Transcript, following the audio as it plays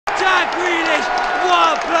Jack Grealish,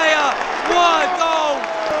 what a player, what a goal,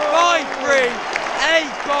 5-3, 8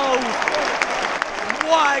 goals,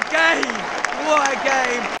 what a game, what a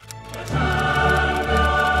game.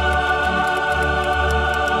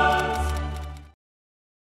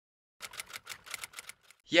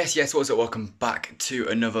 Yes, what's up? Welcome back to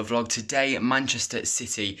another vlog. Today, Manchester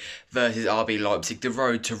City versus RB Leipzig. The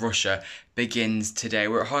road to Russia begins today.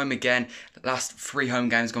 We're at home again. Last 3 home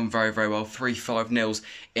games gone very, very well. 3 5-0s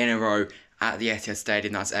in a row at the Etihad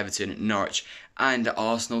Stadium. That's Everton, Norwich and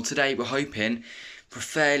Arsenal. Today, we're hoping for a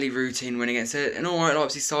fairly routine win against an alright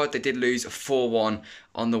Leipzig side. They did lose 4-1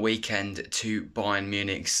 on the weekend to Bayern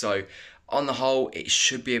Munich. So, on the whole, it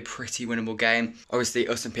should be a pretty winnable game. Obviously,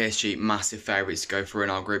 us and PSG, massive favourites to go through in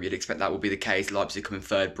our group. You'd expect that will be the case. Leipzig coming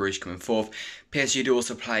third, Bruges coming fourth. PSG do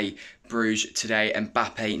also play Bruges today.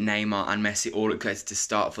 Mbappe, Neymar and Messi all expected to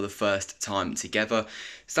start for the first time together.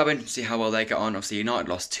 So that'll be interesting to see how well they get on. Obviously, United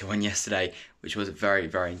lost 2-1 yesterday, which was very,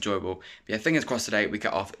 very enjoyable. But yeah, fingers crossed today we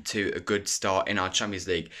get off to a good start in our Champions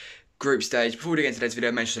League group stage. Before we get into today's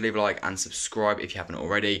video, make sure to leave a like and subscribe if you haven't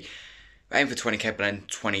already. Aim for 20k by then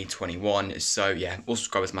 2021, so yeah, all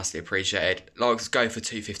subscribers massively appreciated. Let's go for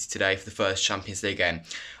 250 today for the first Champions League game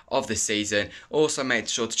of the season. Also, make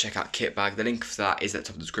sure to check out Kitbag. The link for that is at the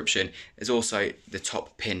top of the description. There's also the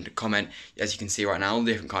top pinned comment. As you can see right now, all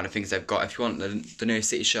the different kind of things they've got. If you want the new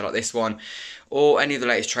City shirt like this one, or any of the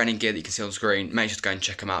latest training gear that you can see on the screen, make sure to go and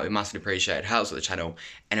check them out. We massively appreciate it. Helps with the channel.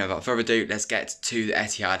 Anyway, without further ado, let's get to the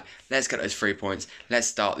Etihad. Let's get those 3 points. Let's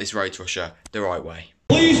start this road to Russia the right way.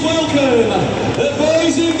 Please welcome the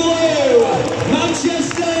boys in blue,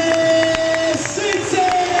 Manchester City!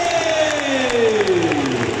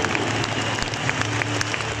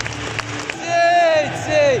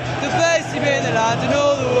 City, the best team in the land and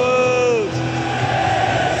all the world.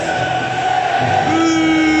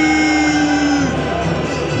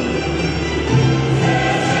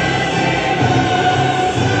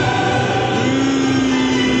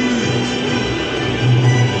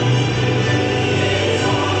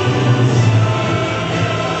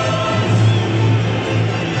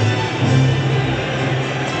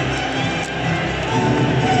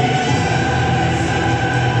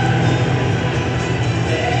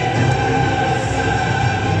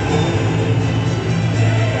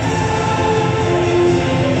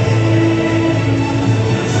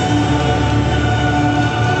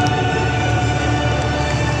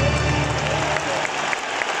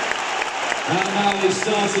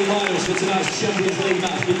 Starting lineups for tonight's Champions League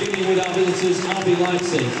match, beginning with our visitors RB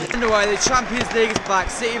Leipzig. Underway, the Champions League is back.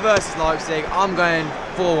 City versus Leipzig. I'm going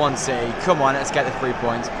 4-1 City. Come on, let's get the 3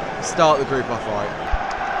 points. Start the group off right.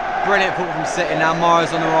 Brilliant football from City. Now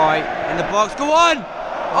Mahrez on the right in the box. Go on!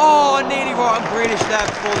 Oh, nearly right on Grealish there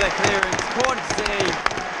before their clearance. Corner for City.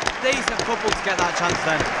 Decent football to get that chance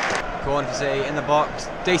then. Corner for City in the box.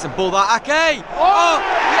 Decent ball that Ake. Oh,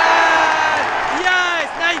 yes! Yes!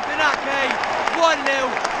 Nathan Ake. 1-0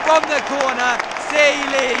 from the corner, City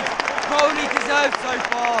lead, goal he deserves so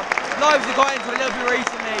far. Leipzig got into a little bit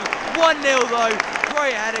recently, 1-0 though,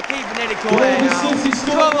 great header, keeper nearly caught it now.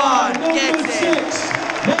 Come on, get it.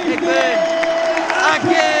 Nickman,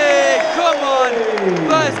 Ake, come on.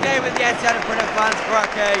 First game at the Etihad in front of fans for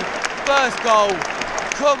Ake, first goal,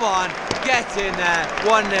 come on, get in there.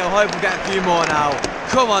 1-0, hope we'll get a few more now.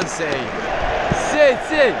 Come on, City.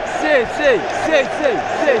 City.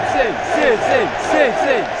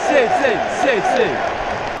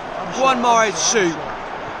 One Mahrez shoot.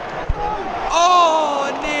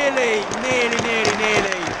 Oh, nearly.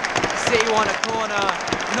 City won a corner.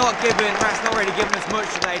 Not given. That's not really given us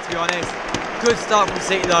much today, to be honest. Good start from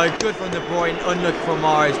City though. Good from De Bruyne. Unlucky from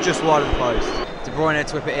Mahrez. Just wide of the post. De Bruyne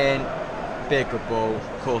to whip it in. Big good ball.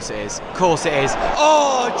 Of course it is.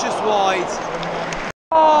 Oh, just wide.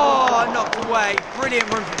 Oh, knocked away. Brilliant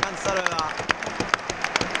run from Cancelo that.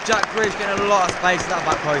 Jack Grealish getting a lot of space at that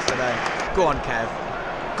back post today. Go on, Kev.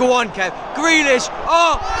 Grealish.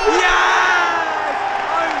 Oh, yes!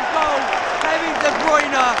 Own goal. Kevin De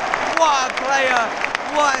Bruyne. What a player.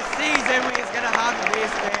 What a season he's going to have if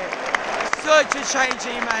he's fit. Such a change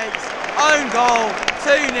he makes. Own goal.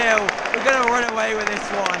 2-0. We're going to run away with this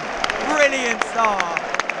one. Brilliant start.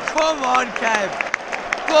 Come on, Kev.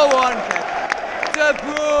 Go on, Kev. De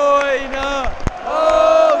Bruyne!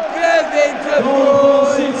 Oh, Kevin De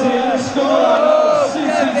Bruyne! City and the score,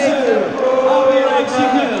 City 2, RB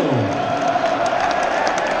Leipzig 0.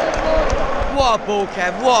 What a ball,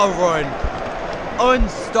 Kev, what a run.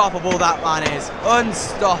 Unstoppable that man is.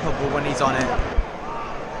 Unstoppable when he's on it.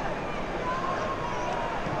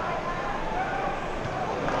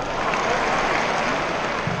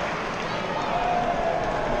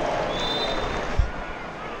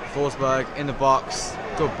 Forsberg in the box.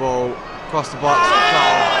 Good ball. Across the box.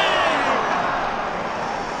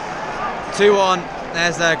 Goal. 2-1.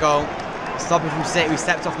 There's their goal. Stopping from City. We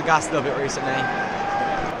stepped off the gas a little bit recently.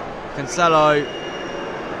 Cancelo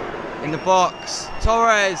in the box.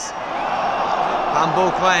 Torres.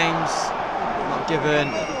 Handball claims. Not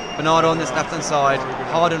given. Bernardo on this left hand side.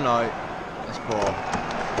 Hard and low. That's poor.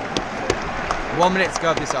 1 minute to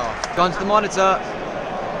go of this half. Gone to the monitor.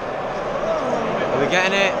 Are we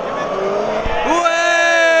getting it?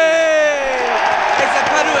 It's a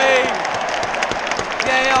penalty.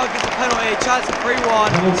 Yeah, gets a penalty. Chance of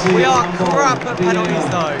 3-1. We are crap at penalties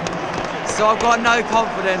though. So I've got no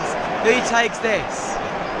confidence. Who takes this?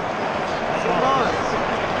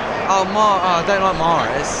 Oh, I don't like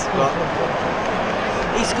Mahrez, but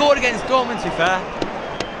he scored against Dortmund, to be fair.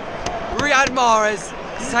 Riyad Mahrez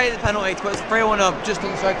to take the penalty to put us 3-1 up just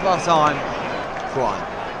on the stroke of half time. Go on.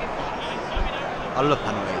 I love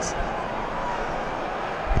penalties.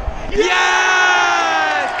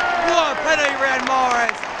 Yes! What a penalty, Riyad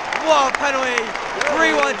Mahrez! What a penalty!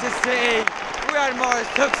 3-1 to City. Riyad Mahrez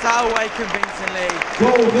took that away convincingly.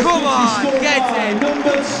 Come on, get it! Come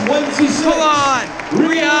on,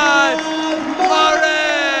 Riyad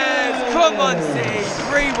Mahrez! Come on, City,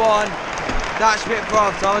 3-1. That should be it for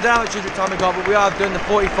half time. I don't know how much extra time we got, but we are doing the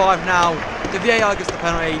 45 now. The VAR gets the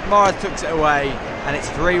penalty. Mahrez took it away, and it's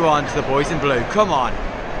 3-1 to the boys in blue. Come on.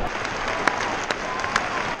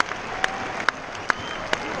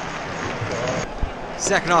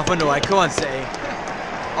 Second half underway. Come on, City.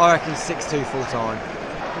 I reckon 6-2 full time.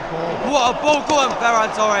 What a ball! Go on,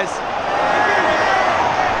 Ferran Torres.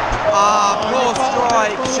 Ah, poor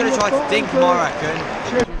strike. Should have tried to dink him, I reckon.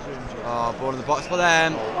 Ah, ball in the box for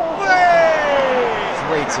them.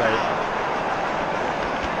 3-2.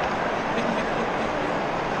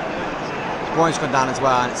 Points gone down as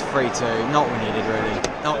well, and it's 3-2. Not what we needed, really.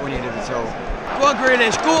 Not what we needed at all. Go on,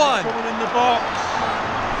 Grealish. Go on. In the box.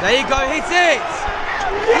 There you go. Hit it.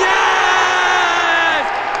 Yes!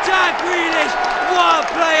 Jack Grealish. What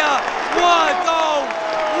a player. What a goal.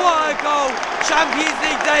 What a goal. Champions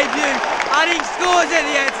League debut. And he scores at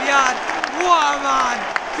the Etihad. What a man.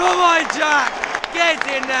 Come on, Jack. Get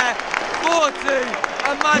in there. 4-2.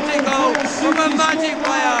 A magic goal from a magic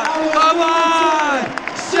player. Come on.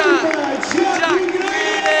 Jack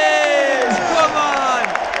Grealish. Come on.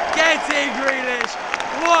 Get in, Grealish.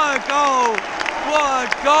 What a goal. What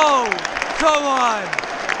a goal. Come on.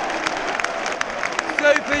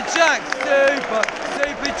 Super Jack.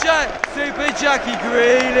 Super Jackie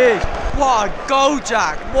Grealish. What a goal,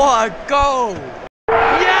 Jack. What a goal.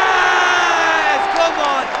 Yes. Come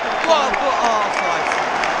on. What a foot.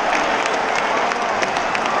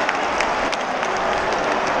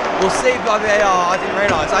 We'll see by VAR. I didn't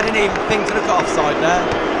realise. I didn't even think to look at offside there.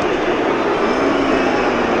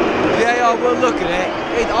 VAR will look at it.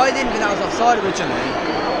 I didn't think that was offside originally.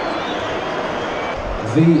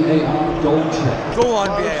 VAR goal check. Go on,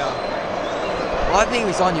 VAR. Well, I think it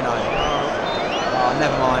was on, you know. Oh,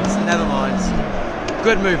 never mind. Never mind.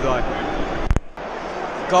 Good move though.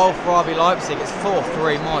 Goal for RB Leipzig. It's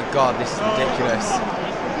 4-3. My God, this is ridiculous.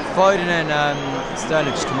 Foden and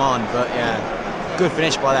Sterling just come on, but yeah. Good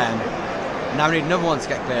finish by them. Now we need another one to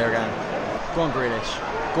get clear again. Go on, Grealish.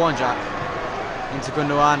 Go on, Jack. Into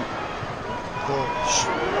Gundogan.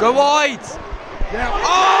 Go wide! Yeah.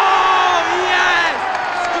 Oh, yes!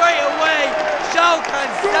 Straight away, Joao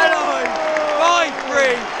Cancelo.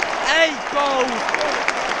 5-3. 8 goals.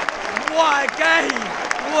 What a game!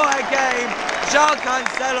 What a game! Joao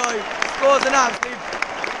Cancelo scores an absolute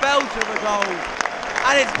belter of a goal.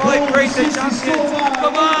 And it's 5-3 to champions.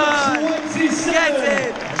 Come on! Get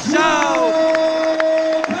it! Joao!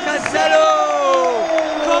 Cancelo!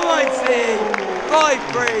 Come on, City!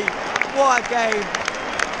 5-3. What a game.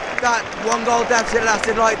 That one goal deficit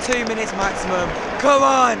lasted like 2 minutes maximum. Come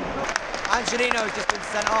on! Angelino has just been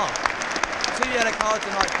sent off. 2 yellow cards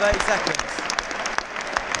in like 30 seconds.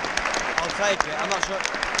 I'll take it. I'm not sure.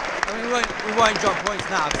 I mean, we won't drop points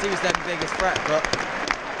now because he was their biggest threat, but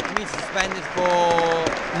he needs suspended for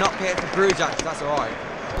not getting the Bruges action, that's alright.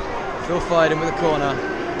 Phil Foden with a corner.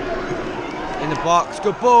 In the box,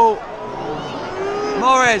 good ball.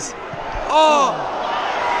 Mahrez. Oh!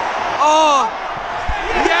 Oh!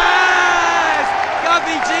 Yes!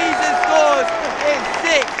 Gabby Jesus scores. It's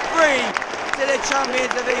 6-3 to the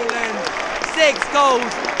champions of England. 6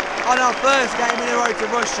 goals on our first game in a row to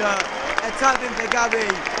Russia. A tap in for Gabby.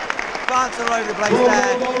 Bounce all over the place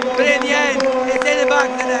there. But in the end, it's in the back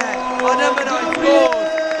of the net. Our number 9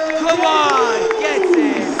 scores. Come on, get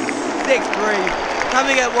it. 6-3. Can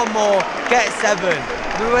we get one more? Get 7.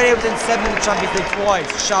 We were able to 7 in the Champions League twice.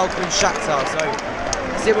 Schalke and Shakhtar. So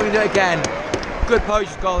See if we can do it again. Good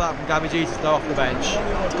poacher's goal that from Gabby Jesus though off the bench.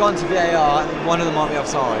 It's gone to VAR and one of them might be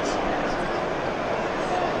offside.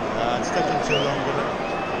 It's taking too long, isn't it?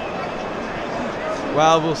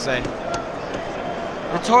 Well, we'll see.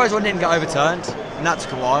 The Torres one didn't get overturned, and that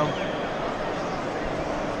took a while.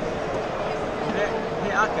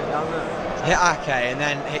 Hit Ake down there. Hit Ake and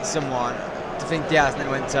then hit someone. I think Diaz and then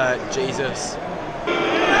went to Jesus.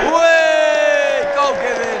 Whee! Goal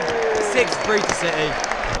given! 6-3 to City.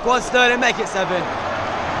 Go on Sterling, make it 7.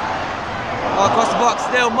 Oh, across the box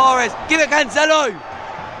still, Mahrez. Give it Cancelo!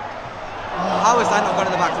 How is that not going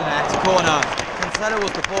in the back of the net? It's a corner. Cancelo was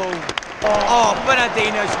the ball. Oh,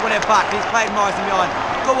 Bernardino just won it back. He's played Mahrez in behind.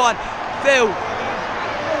 Go on, Phil.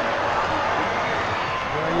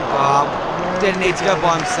 Didn't need to go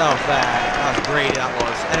by himself there. That was greedy, that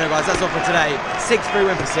was. Anyway, guys, that's all for today. 6-3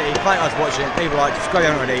 win for City. Thank you guys for watching. Leave a like, subscribe if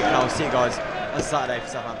you haven't already, and I'll see you guys on Saturday for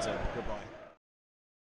Southampton. Goodbye.